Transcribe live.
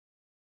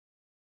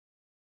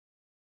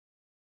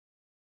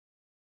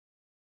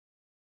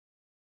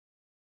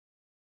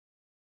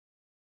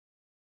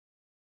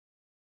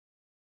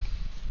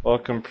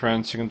Welcome,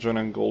 Prince. You can join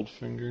on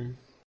Goldfinger.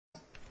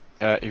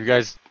 You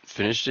guys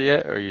finished it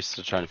yet, or are you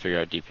still trying to figure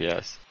out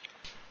DPS?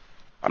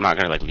 I'm not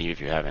gonna like leave if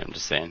you haven't. I'm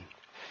just saying.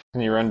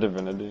 Can you run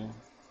Divinity?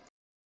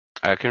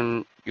 I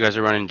can. You guys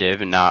are running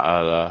Div and not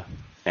the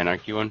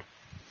Anarchy one.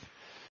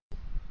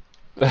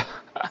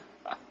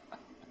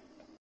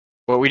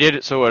 What we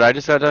did. So what I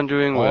just got done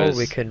doing was. Oh,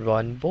 we can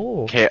run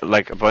both.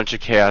 Like a bunch of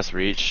Chaos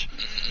Reach,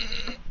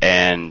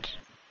 and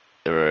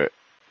there were.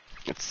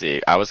 Let's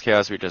see. I was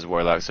Chaos Reach as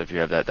Warlock, so if you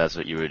have that, that's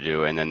what you would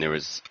do. And then there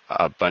was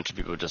a bunch of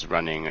people just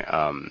running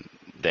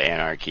the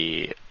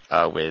Anarchy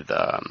with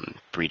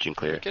Breach and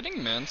Clear. Getting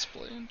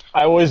mansplained.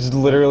 I was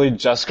literally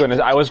just going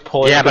to. I was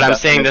pulling. Yeah, but I'm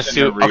saying the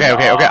suit. Okay.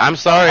 I'm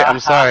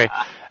sorry.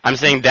 I'm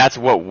saying that's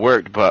what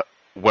worked, but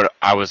what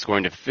I was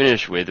going to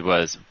finish with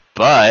was,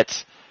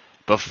 but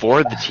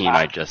before the team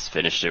I just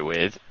finished it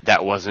with,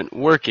 that wasn't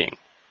working.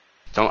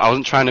 I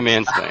wasn't trying to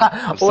mansplain.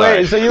 I'm sorry.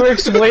 Wait, so you were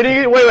explaining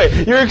it?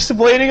 Wait, you're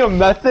explaining a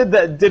method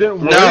that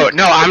didn't work? Let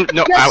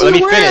me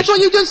finish. That's what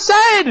you just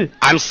said!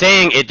 I'm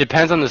saying it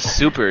depends on the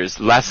supers,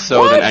 less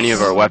so than any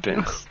of our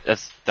weapons.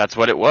 That's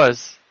what it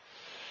was.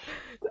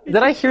 Did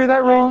I hear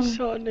that wrong?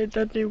 Son, it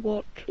didn't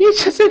work. You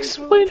just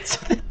explained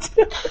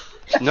something.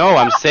 No,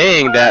 I'm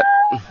saying that,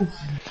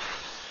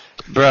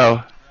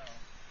 bro.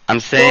 I'm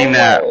saying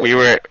that we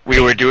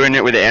were doing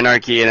it with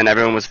Anarchy, and then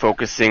everyone was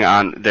focusing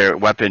on their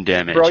weapon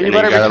damage. Bro, you and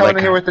better be coming like,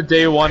 here with the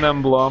day one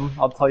emblem.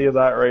 I'll tell you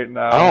that right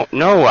now. Oh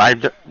no,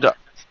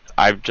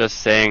 I'm just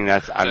saying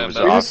that You're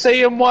just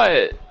saying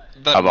what?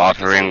 I'm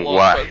offering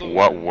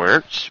what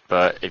worked,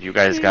 but if you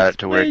guys got it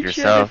to work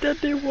yourself. It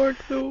didn't work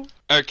though.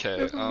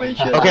 Okay.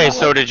 Okay,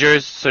 so did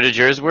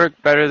yours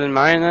work better than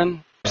mine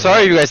then?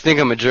 Sorry if you guys think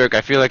I'm a jerk. I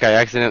feel like I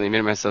accidentally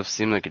made myself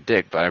seem like a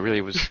dick, but I'm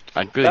really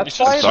That's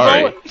sorry.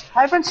 Bro,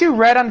 haven't you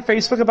read on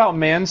Facebook about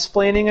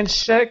mansplaining and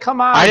shit?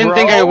 Come on, I didn't bro.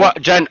 think I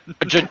Jen,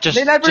 just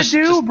They never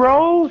do,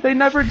 bro. They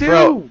never do.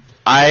 Bro,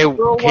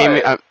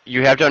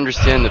 you have to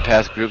understand the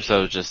past groups I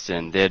was just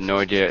in. They had no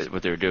idea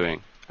what they were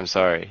doing. I'm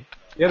sorry.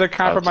 Yeah, they're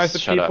compromised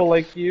with people up.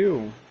 like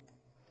you.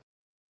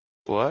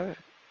 What?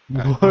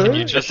 Can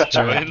you just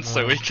join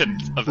so we can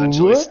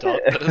eventually stop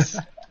this?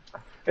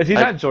 Is he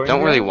not joining?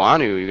 Don't really want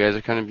to. You guys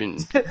are kind of being.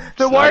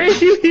 Then why are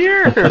you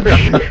here?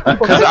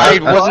 Because I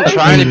wasn't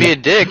trying to be a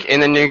dick,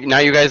 and then now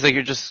you guys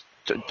you're just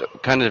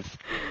kind of.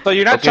 So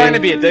you're not trying to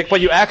be a dick,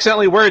 but you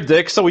accidentally were a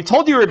dick. So we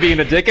told you were being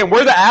a dick, and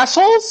we're the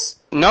assholes.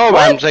 No,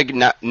 but I'm just like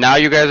now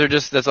you guys are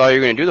just that's all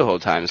you're gonna do the whole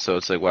time. So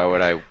it's like why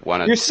would I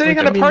want to? You're sitting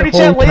in a party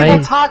chat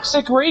labeled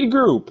toxic raid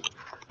group.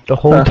 The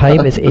whole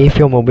time is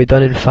A-film will be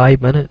done in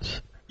 5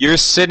 minutes. You're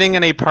sitting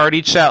in a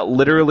party chat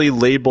literally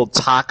labeled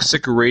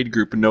toxic raid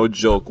group, no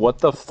joke. What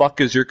the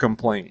fuck is your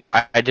complaint?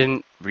 I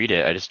didn't read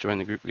it, I just joined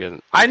the group again.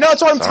 I know,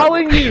 that's what I'm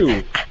telling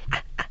you!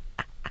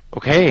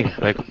 Okay,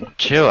 like,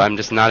 chill, I'm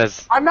just not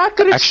as I'm not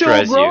gonna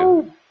extra chill,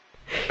 bro!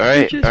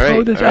 Alright, You just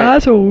called us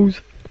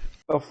assholes!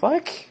 The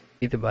fuck?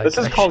 This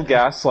is called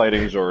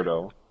gaslighting,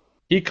 Jordo.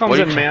 He comes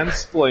in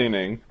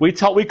mansplaining. We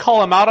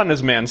call him out on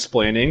his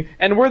mansplaining,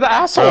 and we're the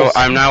assholes!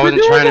 Bro, I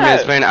wasn't trying to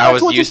mansplain, I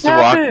was used to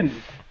walk.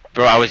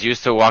 Bro, I was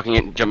used to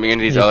jumping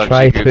into these other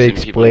try groups to and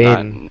people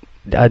explain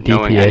not a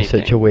knowing DPS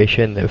anything.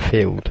 situation that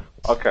failed.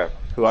 Okay,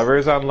 whoever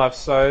is on left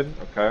side,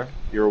 okay,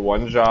 your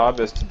one job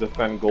is to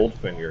defend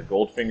Goldfinger.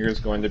 Goldfinger is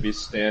going to be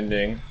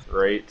standing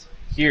right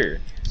here.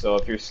 So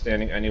if you're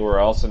standing anywhere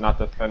else and not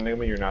defending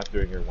me, you're not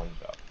doing your one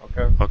job,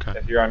 okay? Okay.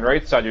 If you're on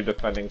right side, you're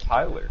defending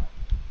Tyler.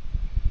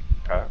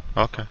 Okay?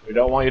 Okay. We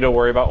don't want you to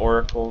worry about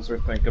oracles or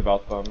think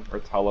about them or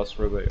tell us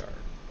where they are.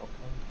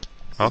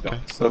 Okay.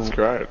 That's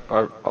great.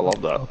 I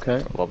love that.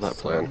 Okay. I love that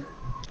plan.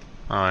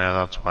 Oh yeah,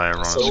 that's why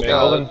everyone's. So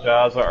Mangle and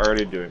Jazz are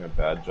already doing a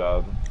bad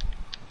job.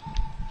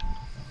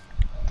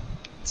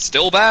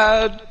 Still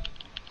bad.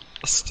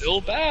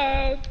 Still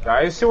bad.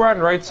 Guys who are on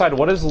right side,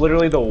 what is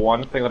literally the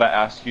one thing that I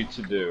asked you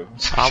to do?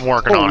 I'm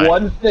working on it.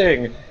 One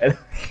thing.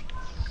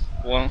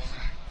 Well,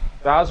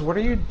 Jazz, what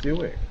are you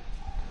doing?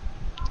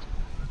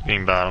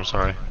 Being bad, I'm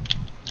sorry.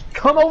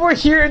 Come over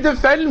here and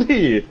defend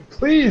me,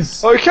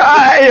 please. Okay,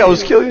 I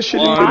was killing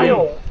shitty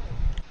Kyle.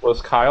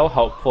 Was Kyle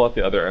helpful at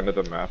the other end of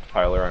the map?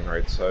 Tyler on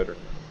right side or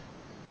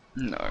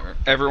no? no.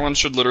 Everyone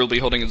should literally be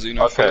holding a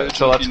Xeno. Okay,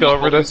 so let's go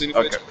over this.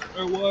 Okay.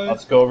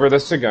 Let's go over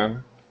this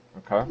again.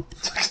 Okay.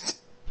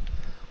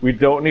 We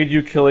don't need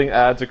you killing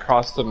ads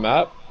across the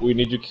map. We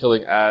need you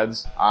killing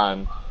ads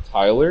on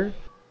Tyler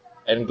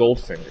and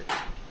Goldfinger.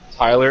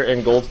 Tyler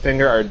and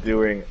Goldfinger are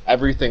doing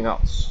everything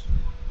else.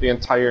 The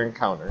entire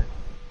encounter.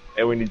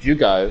 And we need you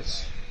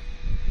guys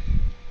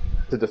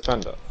to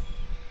defend us.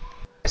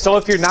 So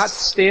if you're not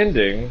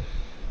standing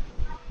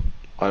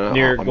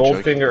near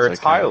Goldfinger or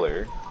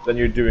Tyler, then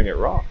you're doing it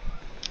wrong.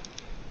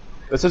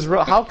 This is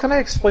real. How can I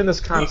explain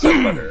this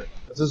concept better?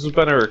 This has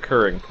been a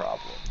recurring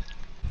problem.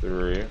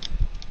 3.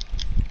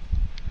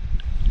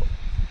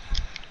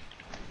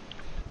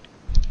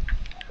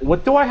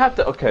 What do I have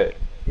to? Okay,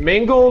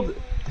 Mangled.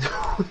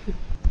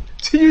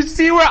 Do you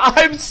see where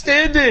I'm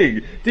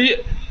standing? Do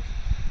you?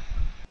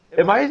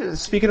 Am I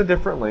speaking a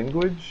different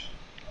language?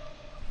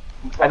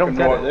 I don't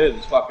know what it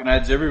is. Fucking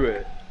ads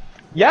everywhere.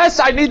 Yes,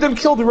 I need them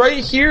killed right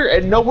here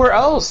and nowhere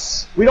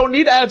else. We don't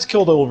need ads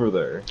killed over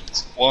there.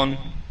 1,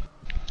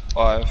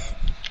 5.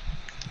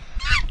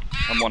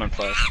 I'm 1 and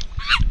 5.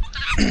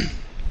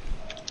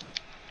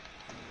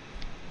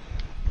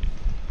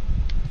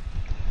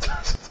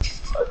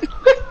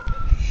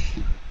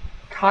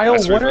 Kyle,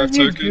 That's what are reverse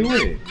you token.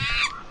 doing?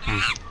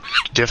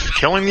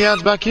 Killing the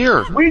ads back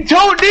here. We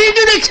don't need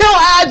you to kill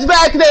ads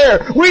back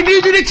there! We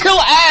need you to kill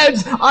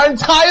ads on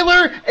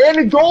Tyler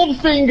and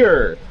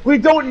Goldfinger! We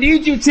don't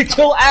need you to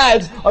kill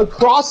ads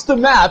across the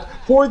map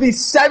for the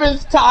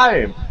 7th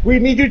time! We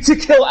need you to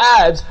kill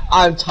ads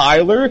on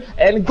Tyler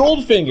and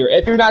Goldfinger.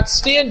 If you're not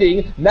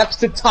standing next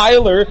to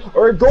Tyler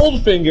or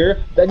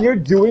Goldfinger, then you're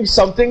doing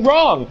something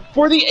wrong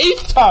for the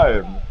 8th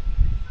time!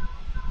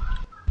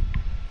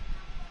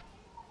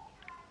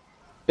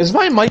 Is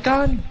my mic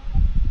on?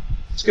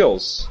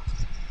 Skills.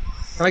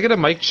 Can I get a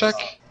mic check?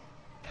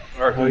 I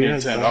reckon we need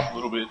to turn it up a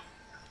little bit.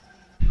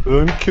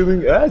 I'm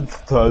killing ads,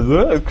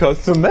 Tyler,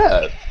 across the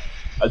map.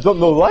 I don't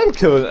know why I'm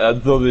killing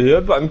ads over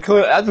here, but I'm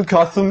killing ads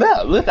across the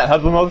map. Look, I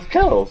have the most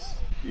kills.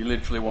 You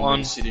literally want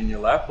me to sit in your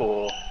lap,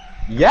 or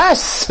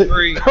Yes!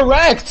 3.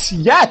 Correct!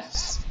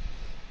 Yes!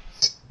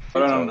 I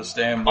don't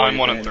understand why I'm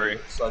 1 you're and 3.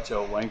 such a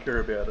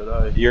wanker about it,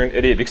 eh? You're an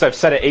idiot, because I've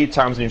said it 8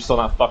 times and you're still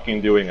not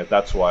fucking doing it,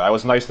 that's why. I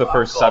was nice the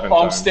first 7 I'm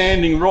times.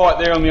 standing right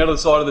there on the other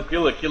side of the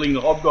pillar, killing the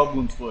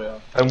hobgoblins for you.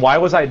 And why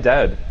was I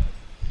dead?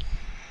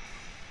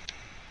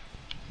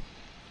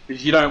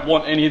 Because you don't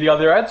want any of the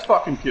other ads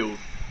fucking killed.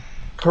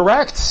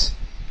 Correct!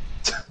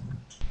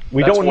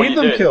 We That's don't why need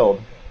you them did.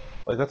 killed.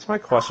 Like, that's my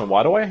question.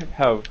 Why do I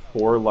have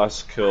 4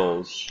 less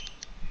kills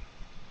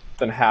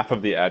than half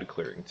of the ad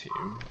clearing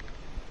team?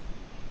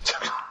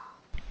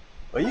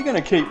 Are you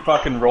gonna keep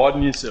fucking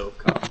riding yourself,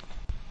 cunt?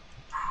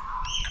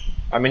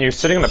 I mean, you're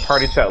sitting in the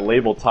party chat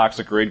labeled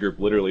Toxic Raid Group,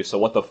 literally, so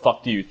what the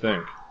fuck do you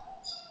think?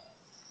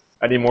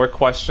 Any more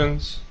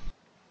questions?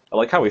 I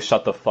like how we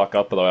shut the fuck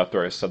up, though,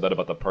 after I said that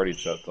about the party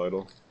chat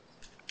title.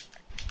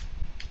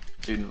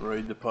 Didn't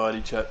read the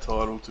party chat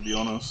title, to be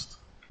honest.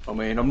 I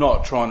mean, I'm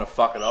not trying to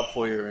fuck it up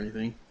for you or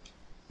anything.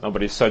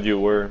 Nobody said you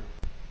were.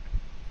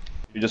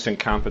 You're just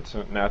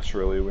incompetent,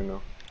 naturally, we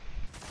know.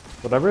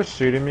 Whatever's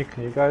shooting me,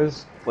 can you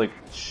guys, like,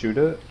 shoot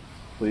it?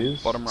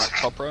 Please? Bottom right,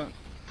 top right.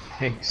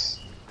 Thanks.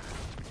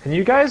 Can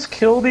you guys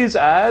kill these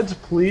ads,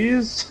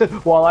 please?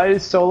 While I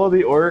solo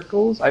the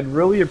oracles? I'd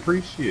really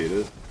appreciate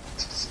it.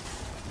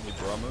 The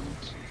Drummond.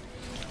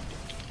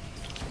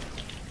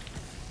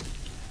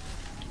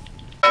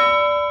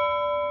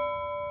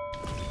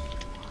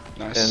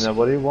 Nice. And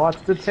nobody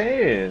watched the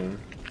Tane.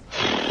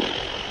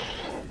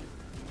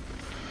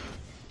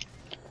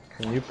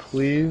 Can you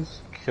please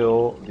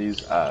kill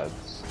these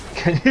ads?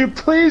 Can you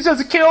please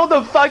just kill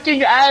the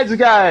fucking ads,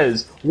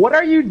 guys? What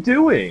are you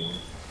doing?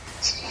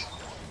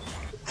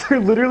 They're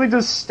literally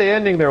just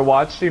standing there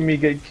watching me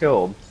get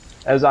killed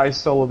as I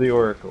solo the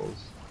oracles.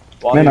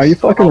 Man, are you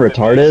fucking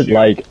retarded?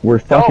 Like, we're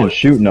fucking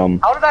shooting them.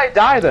 How did I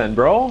die then,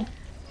 bro?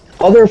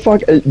 Other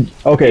fuck.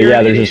 Okay, You're yeah,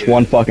 an there's idiot. just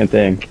one fucking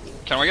thing.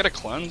 Can we get a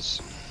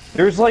cleanse?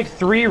 There's like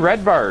 3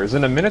 red bars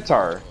and a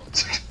Minotaur.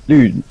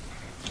 Dude.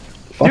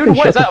 Fucking Dude, what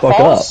shut is the that fuck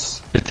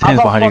false? up. The How tank's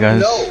about behind you fucking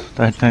guys. no?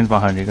 That tank's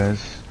behind you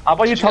guys. How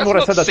about you tell me what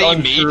I said that's see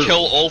untrue? me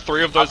kill all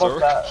 3 of those How about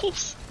that?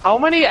 oracles? How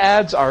many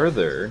ads are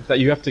there that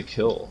you have to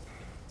kill?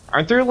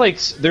 Aren't there like,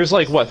 there's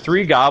like, what,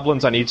 3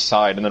 goblins on each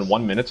side and then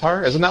 1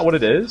 Minotaur? Isn't that what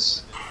it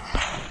is?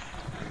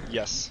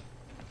 Yes.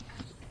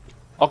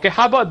 Okay,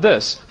 how about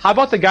this? How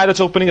about the guy that's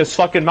opening his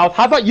fucking mouth?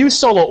 How about you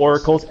solo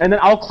oracles and then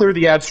I'll clear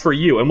the ads for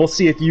you and we'll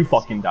see if you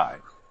fucking die.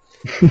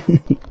 Nah, Does that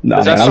man,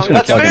 I'm just sound- gonna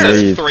that's fucking fair.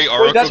 leave. 3 Wait,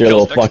 oracles. that's- You're a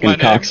little next to fucking my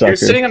name. cocksucker. You're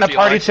sitting in a Do you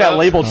party like chat that?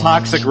 labeled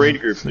Toxic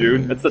Raid Group,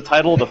 dude. It's the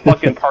title of the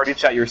fucking party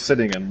chat you're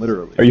sitting in,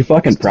 literally. Are you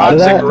fucking proud of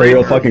Toxic that? Are raid you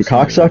a group. fucking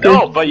cocksucker?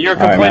 No, but you're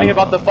Alright, complaining man.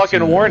 about the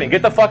fucking warning.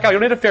 Get the fuck out. You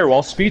don't need a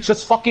farewell speech.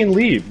 Just fucking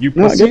leave. You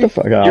No, pussy. get the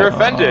fuck out. You're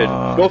offended.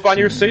 Go find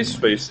your safe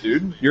space,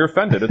 dude. You're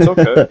offended. It's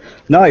okay.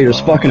 No, you're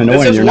just fucking This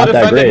annoying. is You're what not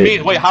that offended great.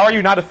 means. Wait, how are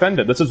you not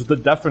offended? This is the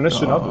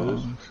definition of it.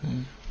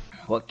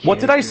 What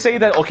did I say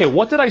that? Okay,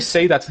 what did I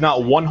say that's not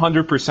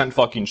 100%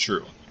 fucking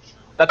true?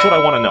 That's what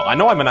I want to know. I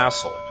know I'm an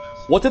asshole.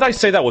 What did I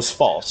say that was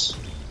false?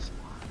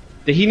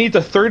 That he needs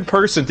a 3rd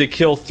person to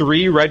kill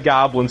 3 red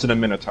goblins and a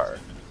minotaur.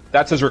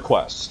 That's his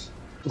request.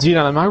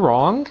 Xenon, am I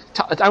wrong?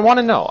 I want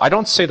to know. I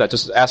don't say that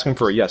just asking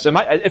for a yes.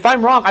 If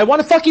I'm wrong, I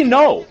want to fucking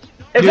know.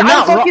 If You're I'm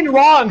not fucking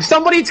wrong,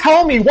 somebody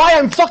tell me why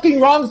I'm fucking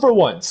wrong for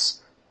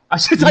once. I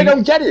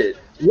don't get it.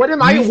 What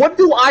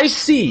do I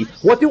see?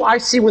 What do I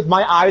see with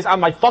my eyes on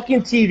my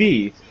fucking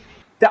TV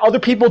that other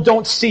people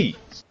don't see?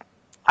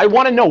 I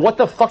want to know what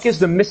the fuck is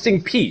the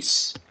missing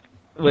piece.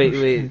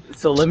 Wait.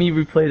 So let me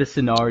replay the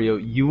scenario.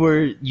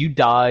 You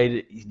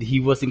died.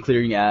 He wasn't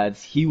clearing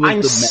ads. He was.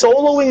 I'm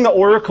soloing the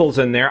oracles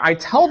in there. I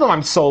tell them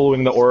I'm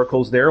soloing the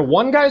oracles there.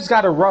 One guy's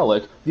got a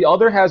relic. The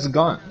other has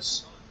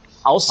guns.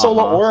 I'll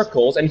solo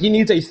oracles, and he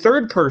needs a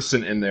 3rd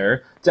person in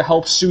there to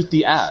help shoot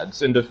the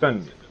ads and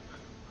defend me.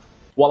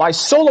 While I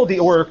solo the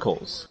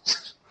oracles.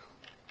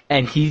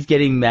 And he's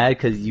getting mad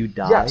because you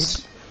died?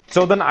 Yes.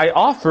 So then I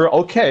offer,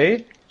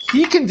 okay,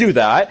 he can do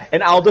that,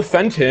 and I'll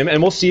defend him,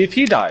 and we'll see if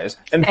he dies.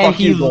 And fuck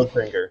you,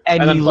 Goldfinger.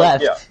 And he then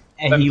left. Yeah.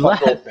 And then he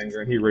fuck left.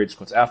 Goldfinger, and he rage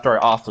quits after I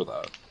offer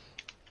that.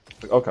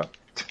 Like, okay.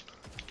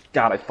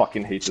 God, I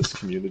fucking hate this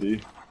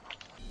community.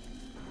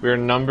 We're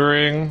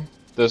numbering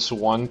this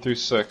 1 through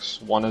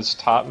 6. 1 is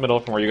top middle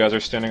from where you guys are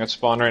standing at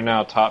spawn right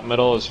now. Top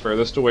middle is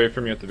furthest away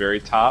from you at the very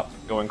top,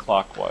 going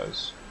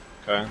clockwise.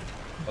 Okay?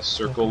 A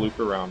circle loop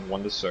around,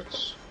 1 to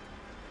 6.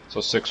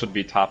 So 6 would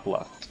be top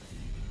left.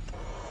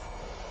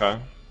 Okay?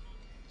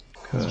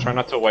 Let's try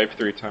not to wipe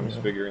 3 times,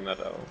 figuring that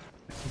out.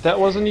 That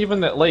wasn't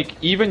even that, like,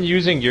 even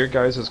using your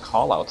guys'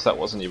 callouts, that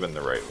wasn't even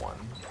the right one.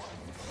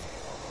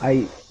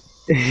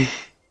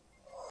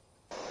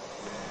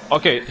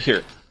 Okay,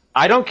 here.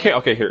 I don't care.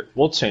 Okay, here.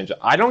 We'll change it.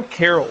 I don't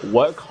care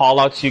what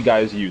callouts you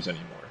guys use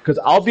anymore, because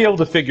I'll be able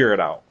to figure it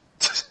out.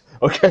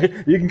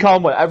 Okay? You can call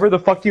them whatever the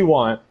fuck you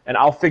want, and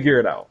I'll figure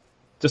it out.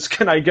 Just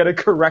can I get a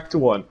correct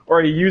one,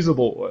 or a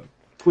usable one?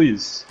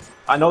 Please.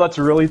 I know that's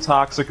really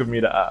toxic of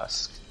me to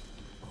ask,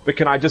 but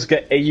can I just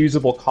get a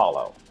usable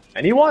callout?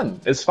 Anyone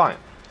is fine.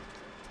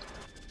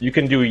 You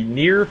can do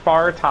near,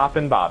 far, top,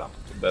 and bottom.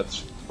 That's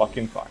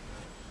fucking fine.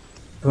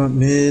 Front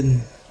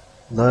mid,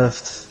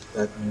 left,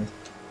 back mid.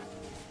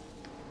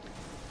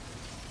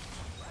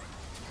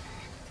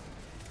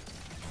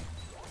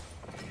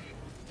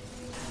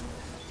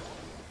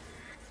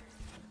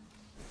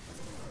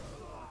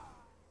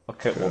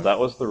 Okay, well that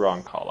was the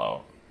wrong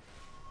callout.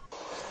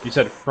 You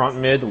said front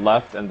mid,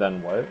 left, and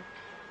then what?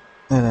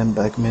 And then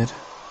back mid.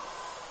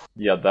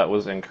 Yeah, that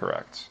was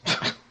incorrect.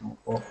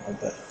 Oh, my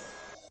bad.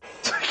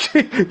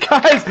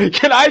 Guys,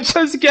 can I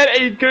just get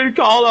a good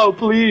callout,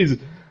 please?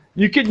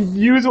 You can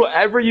use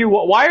whatever you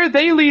want. Why are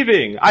they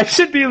leaving? I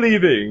should be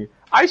leaving.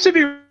 I should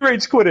be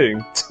rage quitting.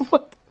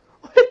 What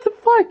the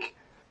fuck?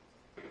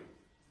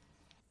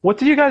 What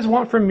do you guys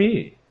want from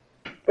me?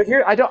 But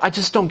here, I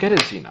just don't get it,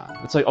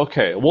 Xenon. It's like,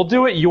 okay, we'll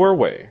do it your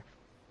way.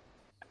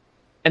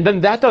 And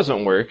then that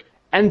doesn't work,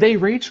 and they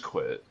rage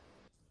quit.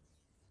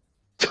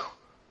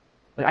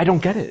 Like, I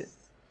don't get it.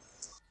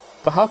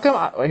 But how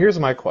come, here's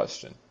my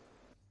question.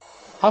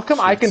 How come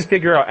I can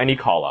figure out any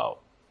callout?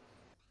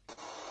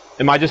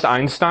 Am I just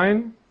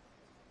Einstein?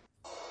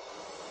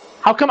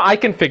 How come I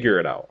can figure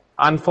it out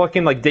on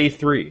fucking like day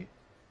 3?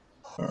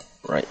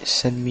 Right,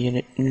 send me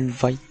an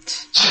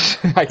invite.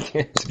 I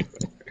can't do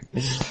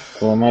it.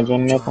 Who am I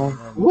joining up on?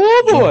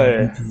 Whoa,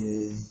 boy!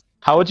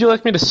 How would you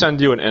like me to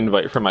send you an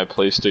invite for my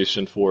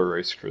PlayStation 4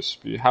 Rice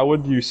Krispie? How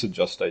would you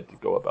suggest I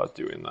go about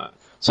doing that?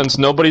 Since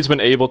nobody's been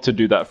able to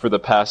do that for the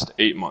past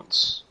 8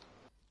 months.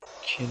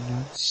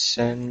 Cannot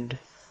send.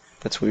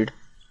 That's weird.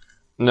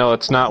 No,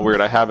 it's not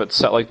weird. I have it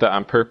set like that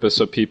on purpose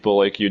so people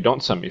like you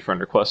don't send me friend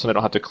requests and I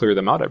don't have to clear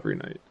them out every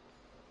night.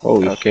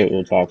 Holy shit,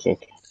 you're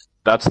toxic.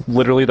 That's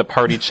literally the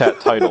party chat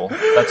title.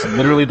 That's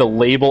literally the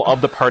label of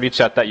the party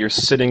chat that you're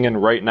sitting in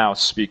right now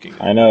speaking.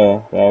 I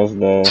know,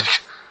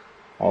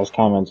 I was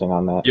commenting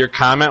on that. Your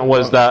comment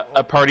was that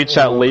a party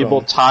chat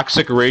labeled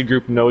toxic raid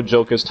group no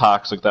joke is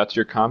toxic. That's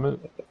your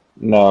comment?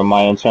 No,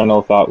 my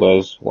internal thought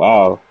was,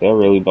 wow, they're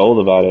really bold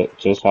about it.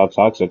 Just how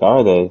toxic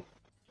are they?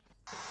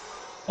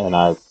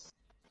 And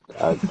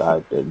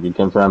you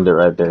confirmed it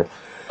right there.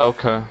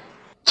 Okay.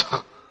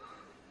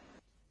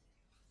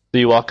 So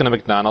you walk into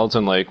McDonald's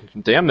and like,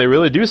 damn, they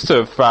really do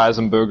serve fries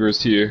and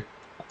burgers here.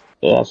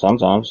 Yeah,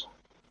 sometimes.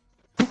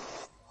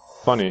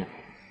 Funny.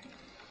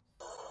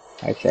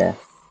 I care.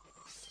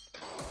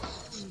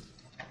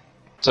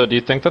 So do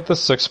you think that the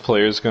 6th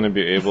player is going to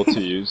be able to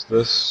use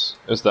this?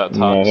 Is that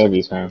toxic? Yeah, he'll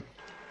be fine.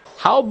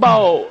 How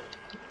about,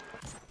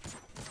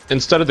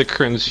 instead of the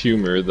cringe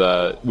humor,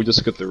 that we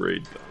just get the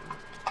raid done?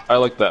 I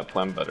like that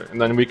plan better. And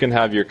then we can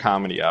have your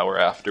comedy hour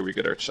after we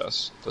get our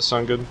chests. Does that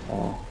sound good?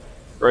 Oh.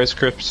 Rice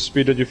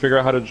Krispie, did you figure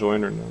out how to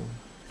join or no?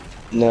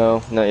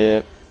 No, not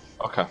yet.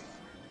 Okay.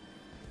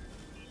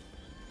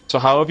 So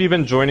how have you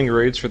been joining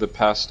raids for the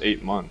past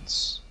 8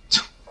 months?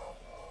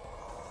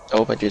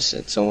 Oh, I just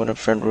sent someone a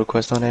friend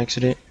request on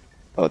accident.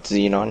 Oh, it's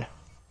Xenon.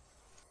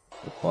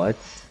 What?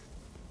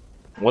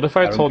 What if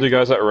I told you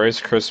guys that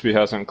Rice Krispie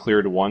hasn't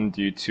cleared one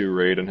D2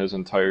 raid in his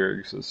entire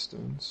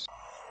existence?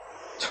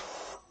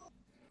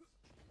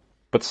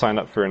 But sign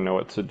up for a know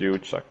what to do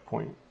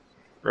checkpoint.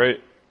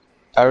 Right?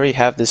 I already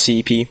have the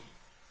CP.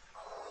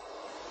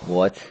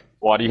 What?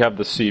 Why do you have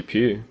the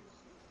CP?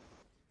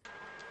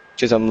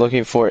 Because I'm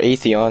looking for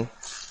Atheon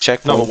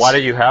checkpoints. No, but why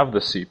do you have the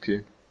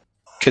CP?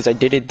 Because I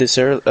did it this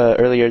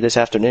earlier this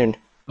afternoon.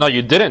 No,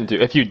 you didn't do.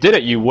 If you did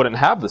it, you wouldn't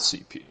have the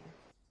CP.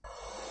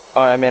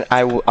 Oh, I mean,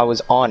 I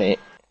was on it.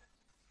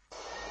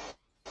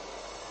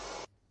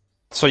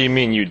 So you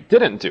mean you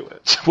didn't do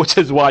it, which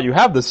is why you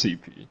have the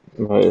CP.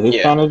 Wait,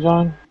 who's trying to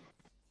join?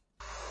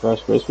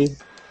 Rice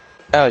Krispie?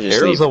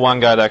 Arrow's the one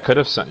guy that could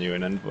have sent you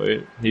an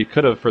invite. He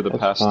could have for the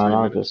past 3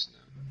 I'll minutes.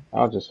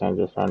 I'll just send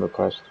you a friend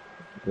request.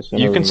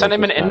 You can send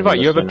him an invite.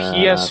 You have a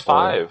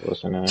PS5.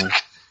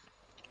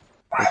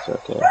 It's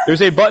okay.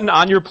 There's a button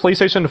on your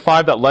PlayStation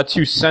 5 that lets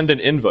you send an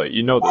invite.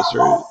 You know this,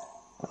 right?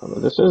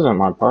 This isn't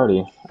my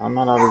party. I'm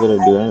not obligated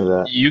to do any of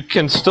that. You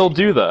can still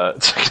do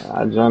that.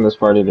 I joined this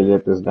party to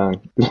get this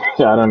done. I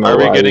don't know. Are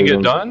we why getting you're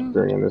it done?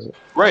 bringing this.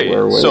 Right.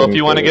 We're So if waiting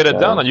you want to for get this it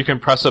done, guy. then you can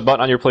press a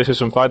button on your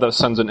PlayStation 5 that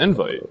sends an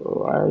invite.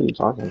 Why are you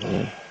talking to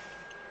me?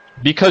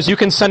 Because you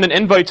can send an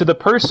invite to the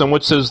person,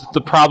 which is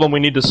the problem we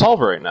need to solve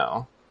right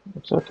now.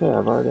 It's okay.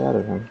 I've already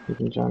added him. You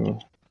can join me.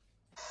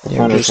 The Yeah,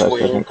 friend I'm just request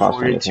waiting doesn't cost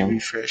for it to anything.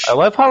 refresh. I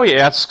love how he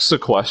asks a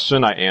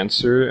question, I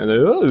answer, and then,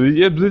 oh,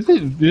 yeah,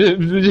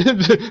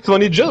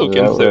 funny joke.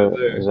 Is that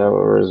And what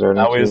we're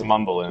resorting now to? he's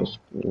mumbling. Just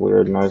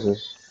weird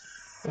noises.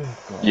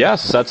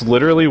 Yes, that's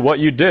literally what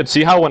you did.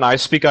 See how when I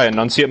speak, I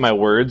enunciate my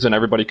words and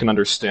everybody can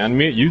understand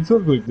me? You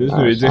talk like this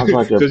It sounds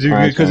like you're prancing you're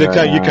right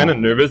kind now. of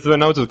nervous right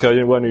now, just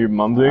when you're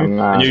mumbling,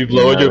 I'm and you not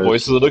lowered your nervous.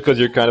 voice a little because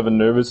you're kind of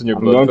nervous and your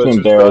I'm blood going to pressure's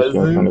embarrass you in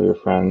front rising. of your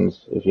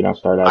friends if you don't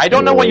start asking I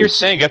don't know me what you're words.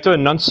 saying. You have to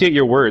enunciate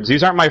your words.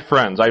 These aren't my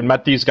friends. I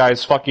met these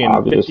guys fucking 50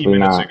 Obviously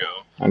minutes not. ago.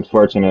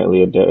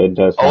 Unfortunately, it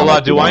does. sound Ola,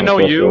 like do you I don't know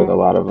associate you? with a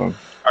lot of them.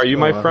 Are you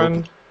my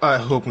friend? I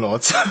hope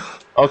not.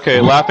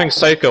 Okay, Laughing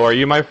Psycho, are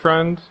you my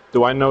friend?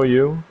 Do I know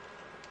you?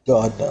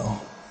 God,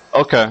 no.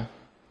 Okay.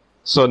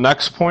 So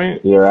next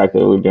point. You're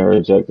actively being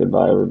rejected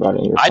by everybody.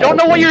 In your I don't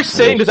know what team, you're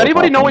saying. Does still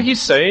anybody know what talking.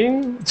 he's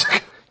saying?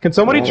 Can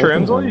somebody Yeah, that's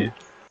translate?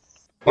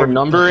 We're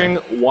numbering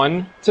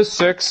 1 to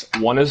 6.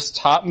 1 is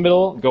top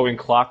middle, going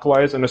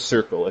clockwise in a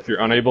circle. If you're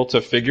unable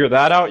to figure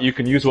that out, you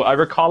can use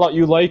whatever call out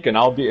you like, and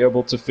I'll be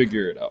able to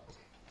figure it out.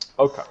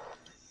 Okay.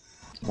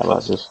 How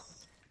about just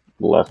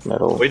left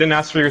middle? We didn't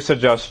ask for your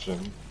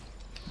suggestion.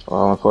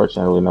 Well,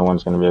 unfortunately, no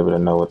one's going to be able to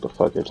know what the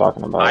fuck you're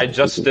talking about. I if you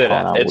just keep did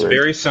calling it. out It's words.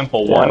 very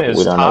simple. Yeah, 1 is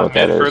we don't know top what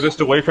that mid, is.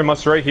 furthest away from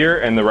us right here,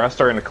 and the rest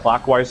are in a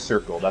clockwise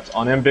circle. That's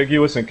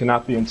unambiguous and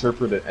cannot be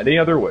interpreted any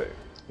other way,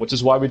 which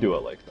is why we do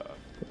it like that.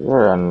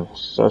 You're a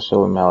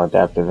socially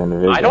maladaptive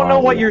individual. I don't know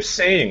aren't what you? you're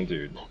saying,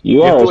 dude.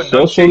 You have are to a enunciate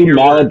socially your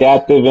words.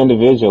 maladaptive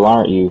individual,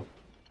 aren't you?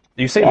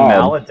 Do you say God.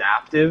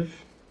 maladaptive?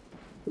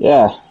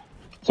 Yeah.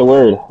 It's a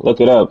word.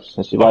 Look it up.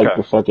 Since you like Okay.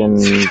 the fucking...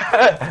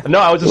 No,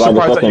 I was just like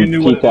the surprised that you fucking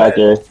knew what it meant.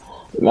 peacock.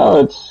 No,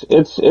 it's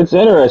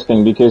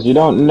interesting because you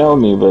don't know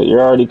me, but you're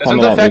already Doesn't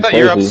coming the at me fact that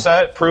you're crazy.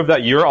 upset prove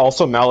that you're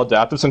also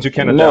maladaptive since you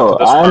can't adapt No, to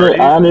this I party?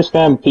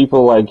 understand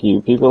people like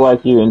you. People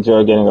like you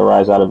enjoy getting a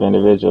rise out of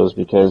individuals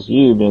because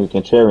you, being a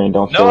contrarian,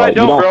 don't No, feel I like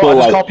don't, you don't bro. feel I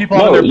just like call people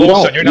no, on their you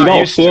bullshit. don't You're you not don't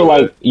used feel to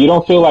like it. you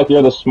don't feel like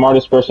you're the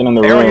smartest person in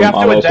the Aaron, room you have to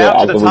unless you're adapt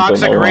to the actively putting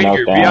toxic everyone raid else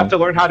group. down. You have to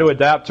learn how to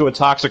adapt to a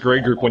toxic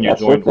raid group when you That's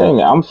join. the thing.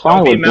 I'm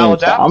fine Don't be with being I'm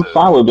maladaptive.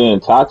 fine with being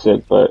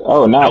toxic, but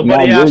now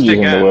Nobody you're asked using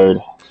again. the word.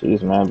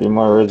 Jeez, man, be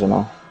more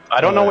original. I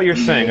don't know what you're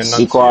saying. Be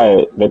Enunciate.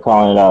 quiet. They're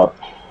calling it out.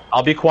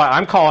 I'll be quiet.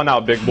 I'm calling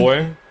out, big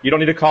boy. You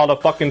don't need to call it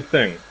a fucking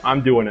thing.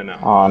 I'm doing it now.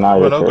 Oh, now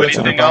We're you're not going to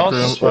cursing. the Anything back else?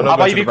 room. How We're not about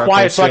going you to be the back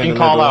quiet room. so I Stay in can the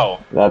call middle.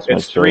 out? That's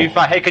It's mature.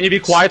 3-5. Hey, can you be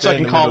quiet so I Stay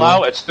in can the call middle.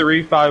 out? It's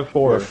 3-5-4.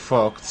 We're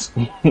fucked.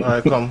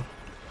 Alright, come.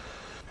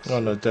 Oh,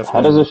 no, definitely.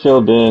 How does it feel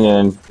being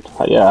in?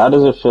 Yeah, how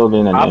does it feel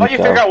being an How about you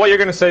incel? figure out what you're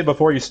gonna say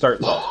before you start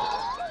talking?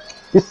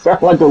 You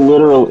sound like a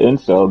literal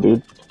incel,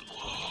 dude.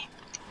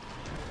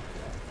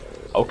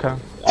 Okay.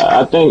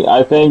 I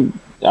think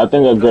a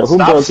girl. Who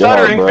Stop broke your heart,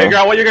 stuttering. bro? Figure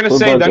out what you're gonna Who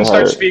say, broke then your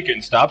start heart?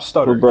 speaking. Stop Who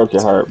stuttering. broke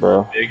your heart,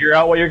 bro? Figure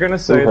out what you're gonna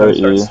say, Who then hurt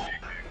start you? speaking.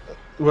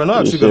 We're not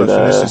You actually going to should,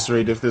 finish this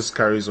raid if this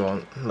carries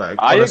on. Like,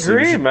 I honestly,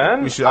 agree,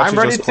 man. We should I'm actually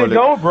ready just to call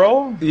go, it.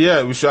 bro.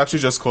 Yeah, we should actually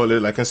just call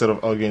it, like, instead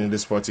of arguing in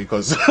this party,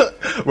 because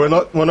we're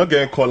not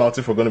getting called out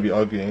if we're going to be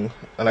arguing,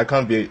 and I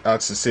can't be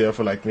asked to stay here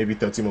for like maybe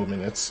 30 more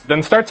minutes.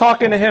 Then start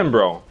talking to him,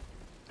 bro.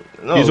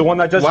 No, He's the one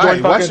that just why?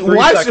 joined fucking 3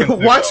 why seconds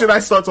why ago. should I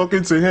start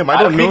talking to him?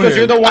 I don't know Because him.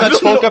 you're the one I that don't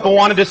spoke know. up and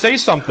wanted to say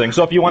something.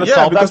 So if you want to Yeah,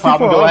 solve that because people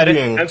problem, are go ahead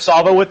arguing. and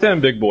solve it with him,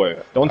 big boy.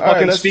 Don't Alright,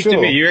 fucking let's speak to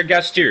chill. me. You're a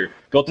guest here.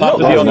 Go talk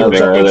to No, the no, other no, big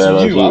no,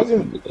 boys. you. I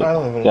LFG.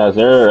 don't even. Guys,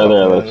 there are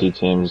other Fuck, LFG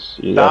teams.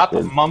 You Stop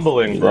guys could,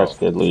 mumbling, you bro. guys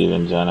could leave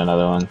and join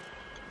another one.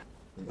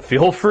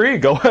 Feel free.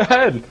 Go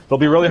ahead. It'll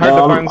be really hard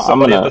No, to find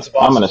somebody at this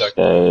boss I'm gonna sector.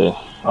 stay.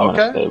 I'm Okay.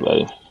 gonna stay,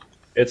 buddy.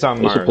 It's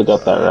on You should Mars. pick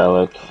up that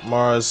relic.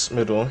 Mars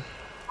middle.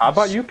 How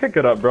about you pick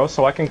it up, bro,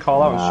 so I can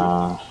call out and shoot?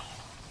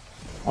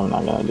 Nah, I'm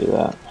not gonna do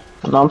that.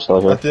 No, I'm still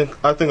I here.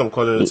 think I'm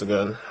calling it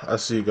again. I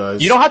see you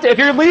guys. You don't have to. If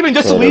you're leaving,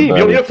 just Later, leave. You don't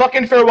buddy. need a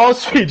fucking farewell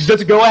speech.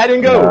 Just go ahead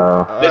and go.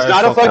 No. It's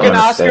not a Alright, fuck fucking it.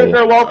 Oscar Stay.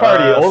 farewell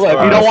party. Alright, Ola, if you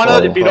fine, don't want to,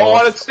 fine. if you don't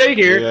want to stay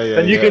here, Yeah,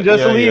 then you can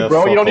just leave,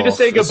 bro. You don't need to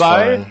say It's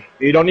goodbye. fine.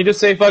 You don't need to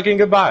say fucking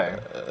goodbye.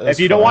 If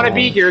you don't want to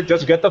be here,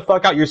 just get the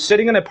fuck out. You're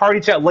sitting in a party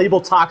chat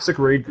labeled toxic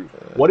raid group.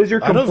 What is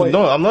your I don't complaint?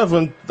 know. I'm not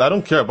even. I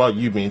don't care about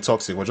you being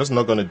toxic. We're just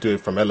not gonna do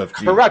it from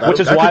LFG. Correct, which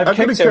is why I've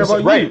kicked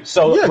him. Right,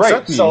 so yeah,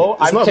 exactly. so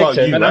It's I've not kicked about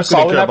him, you. and I I'm couldn't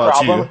solving care that about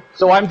problem. you.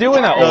 So I'm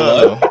doing that, No.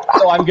 Ola.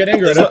 So I'm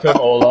getting rid of him,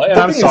 Ola, and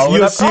I'm The thing is, solving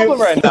you that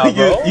problem right now,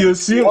 bro. You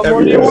assume What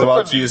more do you everything's want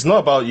about from you. It's not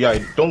about you. I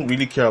don't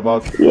really care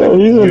about. Yeah,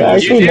 he's an You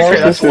actual You care,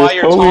 that's why narcissist.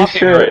 you're Holy talking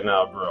shit. right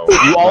now, bro.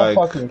 You all Like-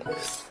 fucking care.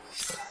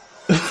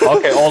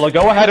 Okay, Ola,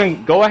 go ahead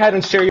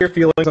and share your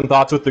feelings and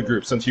thoughts with the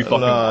group since you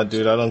fucking. Nah,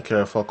 dude, I don't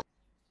care. Fuck.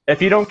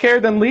 If you don't care,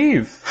 then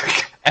leave.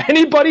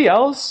 Anybody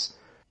else?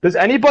 Does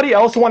anybody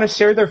else want to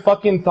share their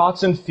fucking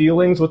thoughts and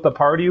feelings with the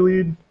party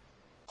lead?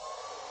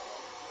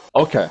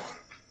 Okay.